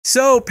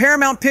So,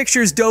 Paramount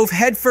Pictures dove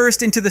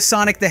headfirst into the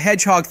Sonic the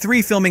Hedgehog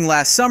 3 filming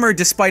last summer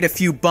despite a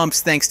few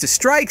bumps thanks to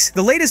strikes.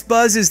 The latest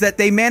buzz is that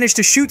they managed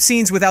to shoot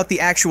scenes without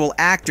the actual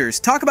actors.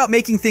 Talk about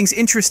making things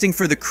interesting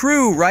for the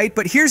crew, right?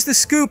 But here's the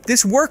scoop,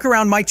 this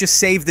workaround might just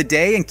save the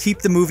day and keep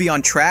the movie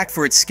on track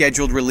for its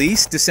scheduled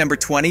release, December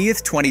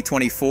 20th,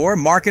 2024.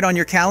 Mark it on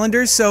your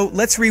calendars. So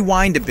let's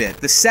rewind a bit.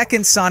 The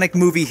second Sonic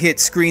movie hit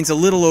screens a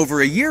little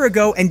over a year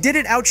ago, and did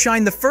it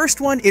outshine the first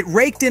one? It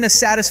raked in a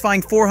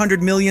satisfying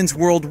 400 millions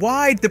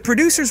worldwide. The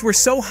producers were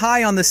so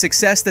high on the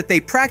success that they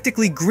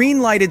practically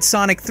greenlighted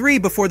Sonic 3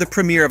 before the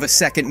premiere of a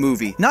second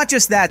movie. Not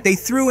just that, they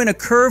threw in a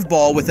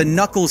curveball with a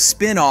Knuckles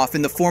spin-off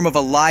in the form of a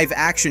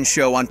live-action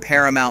show on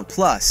Paramount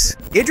Plus.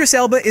 Idris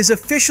Elba is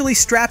officially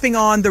strapping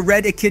on the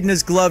red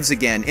echidna's gloves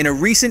again. In a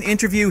recent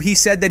interview, he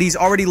said that he's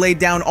already laid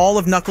down all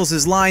of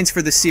Knuckles' lines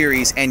for the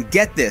series, and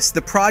get this,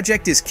 the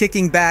project is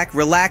kicking back,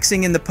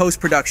 relaxing in the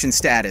post-production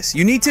status.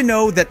 You need to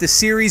know that the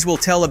series will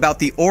tell about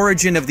the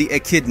origin of the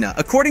echidna.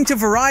 According to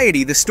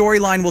Variety, the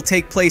storyline will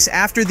take place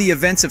after the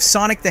events of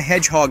Sonic the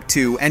Hedgehog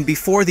 2 and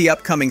before the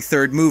upcoming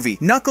third movie.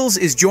 Knuckles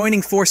is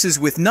joining forces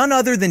with none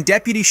other than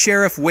Deputy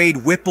Sheriff Wade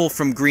Whipple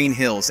from Green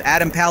Hills.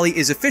 Adam Pally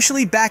is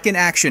officially back in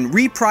action,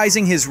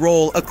 reprising his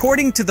role.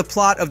 According to the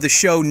plot of the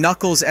show,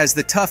 Knuckles as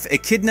the tough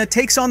echidna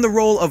takes on the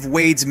role of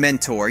Wade's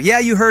mentor. Yeah,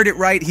 you heard it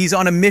right, he's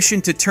on a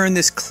mission to turn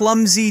this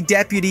clumsy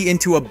deputy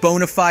into a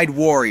bona fide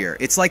warrior.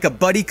 It's like a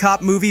buddy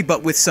cop movie,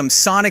 but with some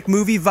Sonic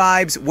movie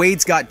vibes.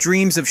 Wade's got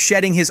dreams of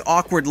shedding his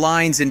awkward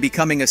lines and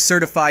becoming a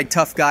certified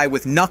tough guy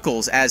with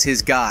Knuckles as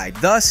his guide.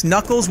 Thus,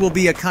 Knuckles will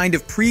be a kind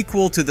of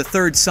prequel to the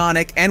third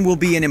Sonic and will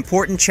be an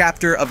important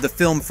chapter of the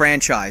film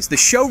franchise. The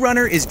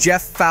showrunner is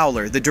Jeff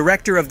Fowler, the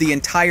director of the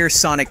entire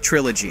Sonic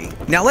trilogy.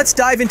 Now let's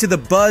dive into the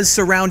buzz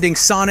surrounding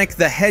Sonic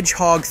the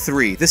Hedgehog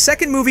 3. The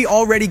second movie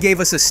already gave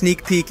us a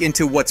sneak peek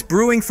into what's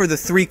brewing for the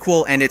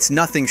threequel, and it's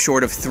nothing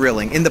short of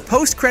thrilling. In the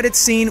post-credits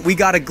scene, we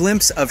got a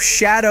glimpse of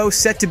Shadow,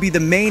 set to be the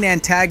main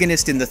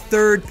antagonist in the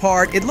third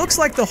part. It looks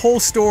like the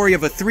whole story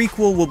of a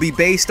threequel will be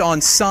based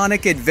on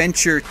Sonic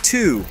Adventure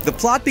 2. The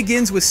plot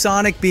begins with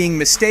Sonic being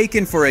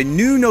mistaken for a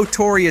new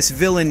notorious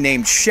villain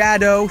named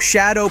Shadow.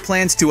 Shadow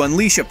plans to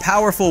unleash a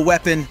powerful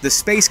weapon, the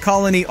Space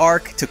Colony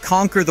Ark, to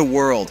conquer the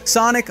world.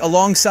 Sonic,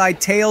 alongside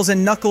Tails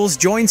and Knuckles,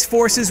 joins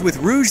forces with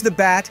Rouge the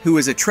Bat, who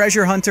is a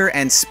treasure hunter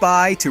and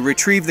spy, to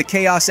retrieve the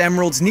Chaos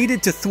Emeralds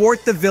needed to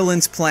thwart the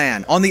villain's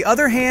plan. On the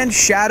other hand,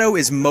 Shadow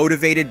is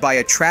motivated by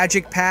a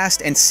tragic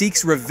past and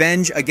seeks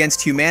revenge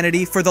against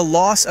humanity for the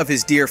loss of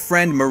his dear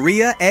friend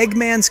Maria,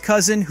 Eggman's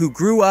cousin, who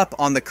grew up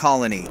on the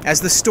colony.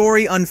 As the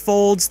story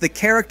unfolds, the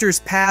characters'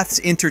 paths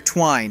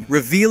intertwine,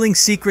 revealing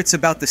secrets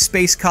about the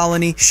space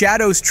colony,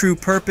 Shadow's true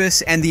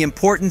purpose, and the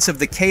importance of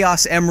the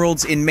Chaos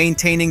Emeralds in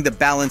maintaining the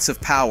balance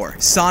of power.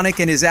 Sonic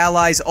and his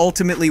allies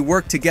ultimately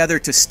work together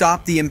to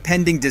stop the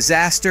impending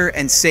disaster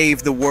and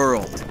save the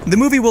world. The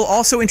movie will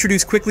also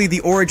introduce quickly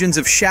the origins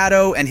of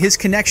Shadow and his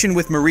connection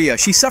with Maria.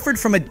 She suffered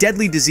from a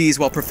deadly disease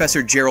while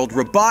Professor Gerald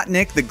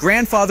Robotnik, the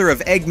grandfather of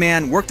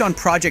Eggman, worked on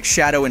Project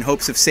Shadow in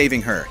hopes of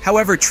saving her.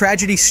 However,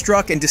 tragedy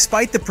struck, and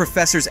despite the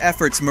professor's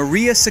efforts,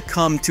 Maria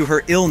succumbed to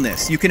her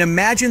illness. You can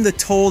imagine the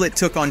toll it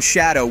took on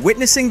Shadow,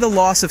 witnessing the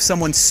loss of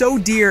someone so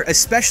dear,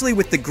 especially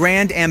with the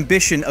grand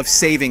ambition of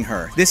saving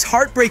her. This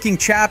heartbreaking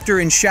chapter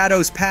in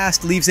Shadow's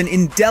past leaves an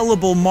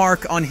indelible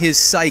mark on his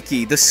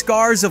psyche. The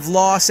scars of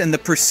loss and the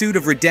pursuit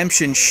of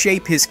redemption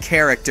shape his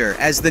character.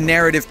 As the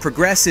narrative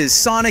progresses,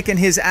 Sonic and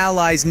his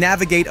allies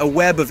navigate a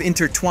web of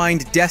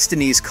intertwined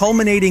destinies,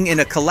 culminating in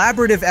a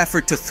collaborative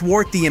effort to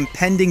thwart the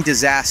impending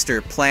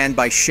disaster planned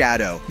by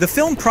Shadow. The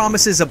film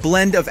promises a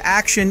blend of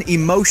action,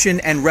 emotion,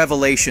 and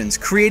revelations,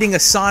 creating a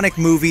Sonic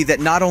movie that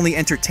not only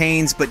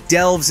entertains but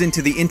delves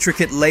into the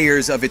intricate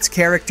layers of its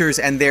characters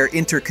and their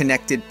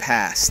interconnected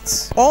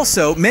pasts.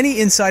 Also, many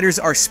insiders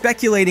are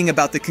speculating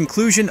about the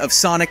conclusion of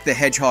Sonic the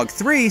Hedgehog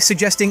 3,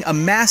 suggesting a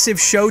massive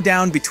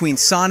showdown between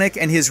Sonic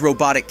and his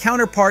robotic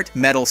counterpart,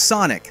 Metal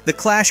Sonic. The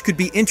clash could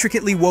be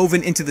intricately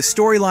woven into the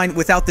storyline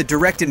without the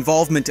direct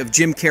involvement of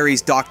Jim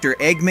Carrey's Dr.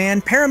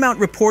 Eggman. Paramount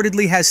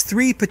reportedly has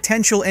 3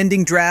 potential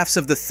ending drafts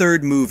of the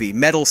third movie.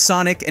 Metal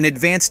Sonic, an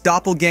advanced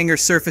doppelganger,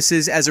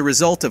 surfaces as a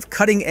result of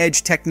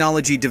cutting-edge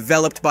technology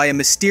developed by a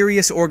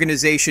mysterious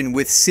organization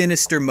with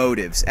sinister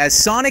motives. As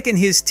Sonic and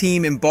his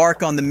team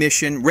embark on the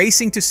mission,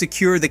 racing to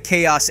secure the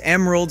Chaos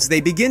Emeralds,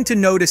 they begin to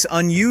notice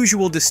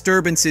unusual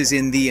disturbances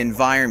in the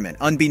environment.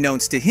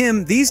 Unbeknownst to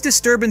him, these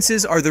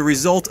disturbances are the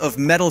result of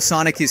Metal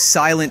Sonic's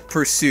silent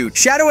pursuit.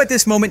 Shadow at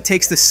this moment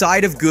takes the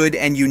side of good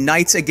and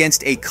unites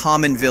against a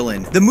common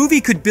villain. The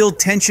movie could build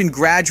tension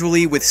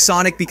gradually, with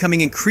Sonic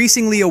becoming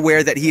increasingly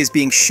aware that he is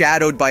being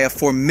shadowed by a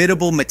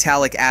formidable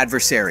metallic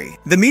adversary.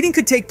 The meeting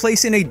could take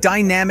place in a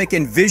dynamic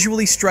and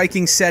visually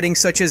striking setting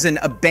such as an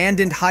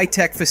abandoned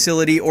high-tech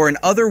facility or an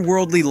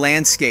otherworldly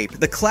landscape.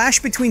 The clash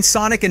between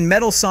Sonic and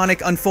Metal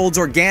Sonic unfolds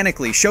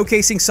organically,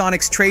 showcasing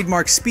Sonic's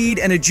trademark speed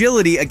and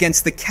agility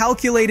against the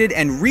calculated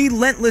and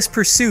relentless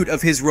pursuit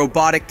of his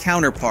robotic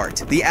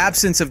counterpart. The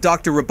absence of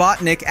Dr.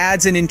 Robotnik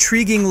adds an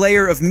intriguing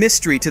layer of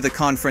mystery to the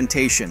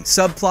confrontation.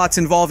 Subplots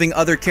involving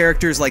other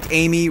characters like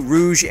Amy,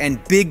 Rouge,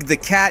 and Big the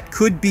Cat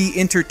could be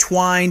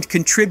intertwined,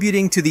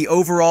 contributing to the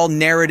overall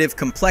narrative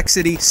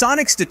complexity.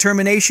 Sonic's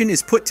determination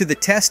is put to the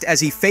test as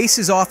he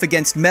faces off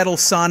against Metal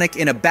Sonic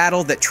in a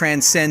battle that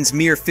transcends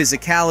mere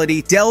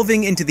physicality,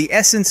 delving into the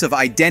essence of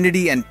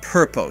identity and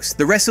purpose.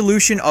 The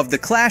resolution of the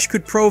clash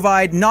could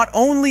provide not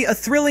only a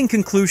thrilling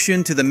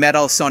conclusion to the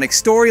Metal Sonic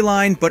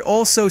storyline, but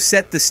also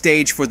set the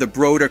stage for the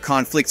broader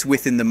conflicts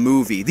within the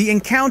movie. The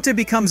encounter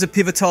becomes a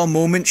pivotal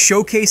moment,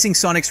 showcasing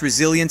Sonic's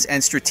resilience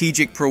and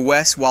strategic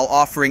prowess while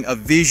offering a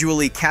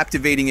visually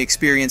captivating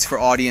experience for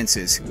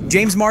audiences.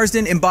 James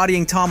Marsden,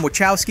 embodying Tom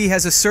Wachowski,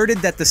 has asserted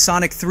that the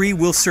Sonic 3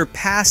 will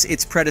surpass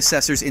its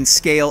predecessors in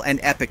scale and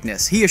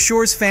epicness. He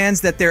assures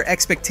fans that their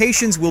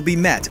expectations will be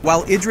met.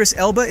 While Idris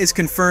Elba is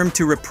confirmed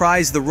to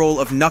reprise the role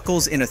of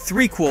Knuckles in a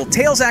threequel,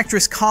 Tails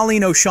actress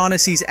Colleen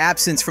O'Shaughnessy's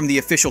absence from the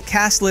official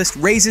cast list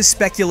raises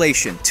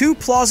speculation. Two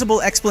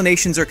plausible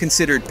explanations are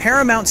considered.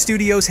 Paramount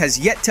Studios has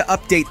yet to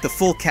update the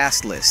full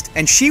cast list,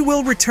 and she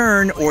will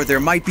return, or there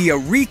might be a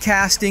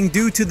recasting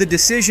due to the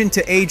decision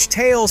to age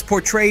Tails,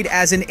 portrayed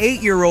as an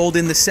 8-year-old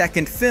in the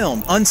second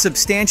film.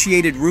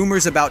 Unsubstantiated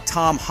rumors about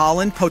Tom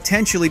Holland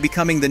potentially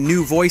becoming the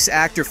new voice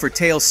actor for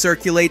Tails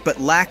circulate, but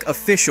lack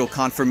official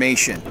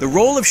confirmation. The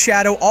role of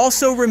Shadow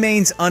also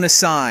remains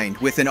unassigned,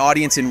 with an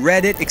audience in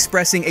Reddit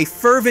expressing a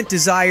fervent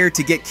desire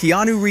to get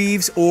Keanu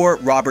Reeves or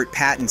Robert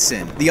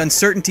Pattinson. The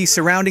uncertainty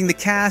surrounding the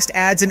cast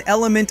adds an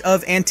element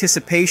of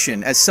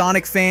anticipation, as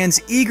Sonic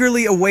fans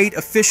eagerly await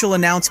official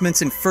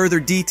announcements and further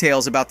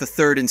details about the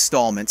third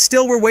installment.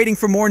 Still, we're waiting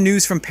for more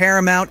news from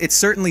Paramount. It's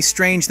certainly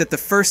strange that the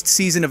first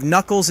season of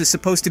Knuckles is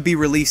supposed to be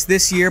released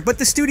this year, but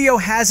the studio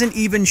hasn't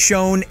even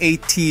shown a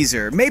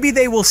teaser. Maybe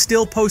they will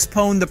still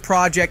postpone the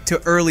project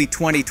to early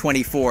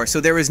 2024, so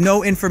there is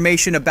no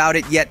information about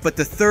it yet, but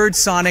the third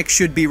Sonic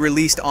should be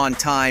released on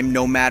time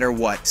no matter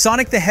what.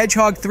 Sonic the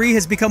Hedgehog 3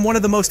 has become one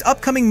of the most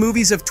upcoming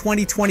movies of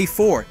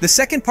 2024. The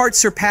second part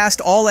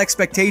surpassed all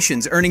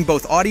expectations, earning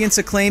both audience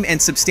acclaim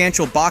and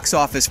substantial box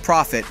office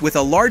profit. With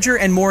a larger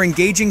and more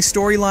engaging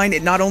storyline,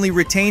 it not only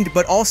retained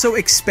but also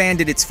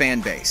expanded its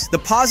fan base. The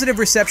positive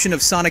reception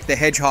of Sonic the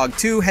Hedgehog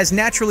 2 has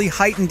naturally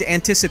heightened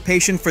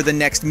anticipation for the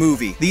next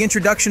movie. The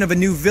introduction of a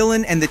new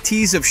villain and the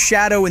tease of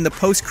Shadow in the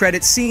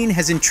post-credits scene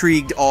has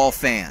intrigued all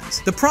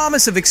fans. The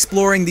promise of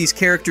exploring these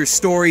characters'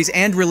 stories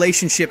and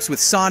relationships with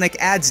Sonic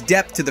adds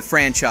depth to the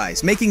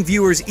franchise, making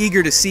viewers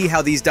eager to see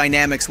how these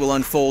dynamics will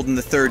unfold in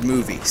the third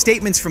movie.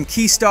 Statements from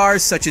key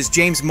stars such as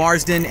James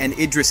Marsden and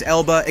Idris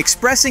Elba,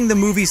 expressing the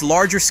movie's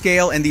larger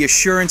scale and the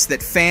assurance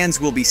that fans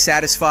will be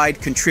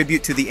satisfied,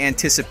 contribute to the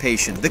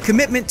anticipation. The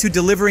commitment to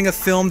delivering a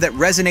film that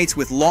resonates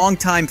with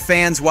longtime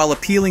fans while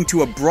appealing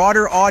to a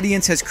broader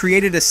audience has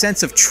created a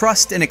sense of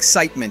trust and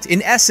excitement.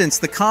 In essence,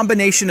 the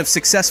combination of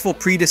successful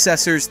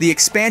predecessors, the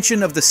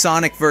expansion of the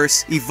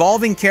Sonicverse,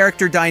 evolving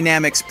character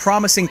dynamics,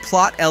 promising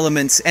plot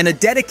elements, and a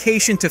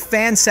dedication to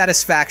fan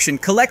satisfaction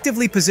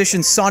collectively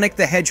positions Sonic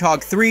the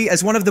Hedgehog 3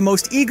 as one of the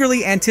most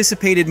eagerly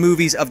anticipated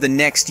movies of the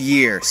next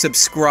year.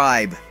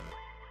 Subscribe.